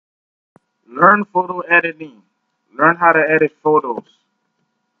Learn photo editing. Learn how to edit photos.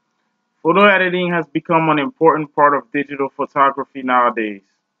 Photo editing has become an important part of digital photography nowadays.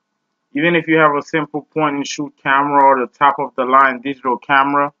 Even if you have a simple point and shoot camera or the top of the line digital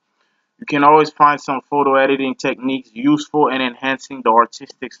camera, you can always find some photo editing techniques useful in enhancing the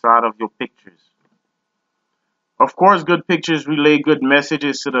artistic side of your pictures. Of course, good pictures relay good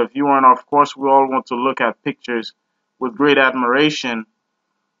messages to the viewer, and of course, we all want to look at pictures with great admiration.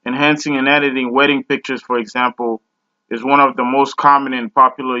 Enhancing and editing wedding pictures, for example, is one of the most common and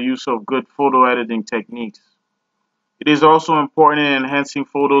popular use of good photo editing techniques. It is also important in enhancing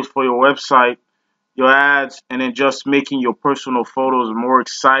photos for your website, your ads, and in just making your personal photos more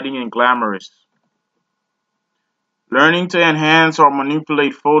exciting and glamorous. Learning to enhance or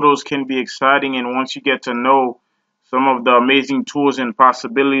manipulate photos can be exciting, and once you get to know some of the amazing tools and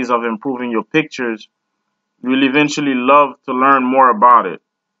possibilities of improving your pictures, you will eventually love to learn more about it.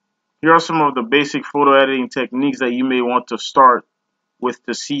 Here are some of the basic photo editing techniques that you may want to start with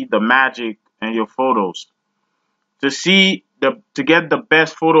to see the magic in your photos. To get the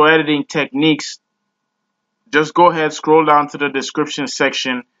best photo editing techniques, just go ahead, scroll down to the description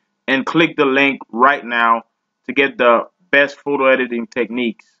section and click the link right now to get the best photo editing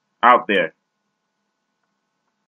techniques out there.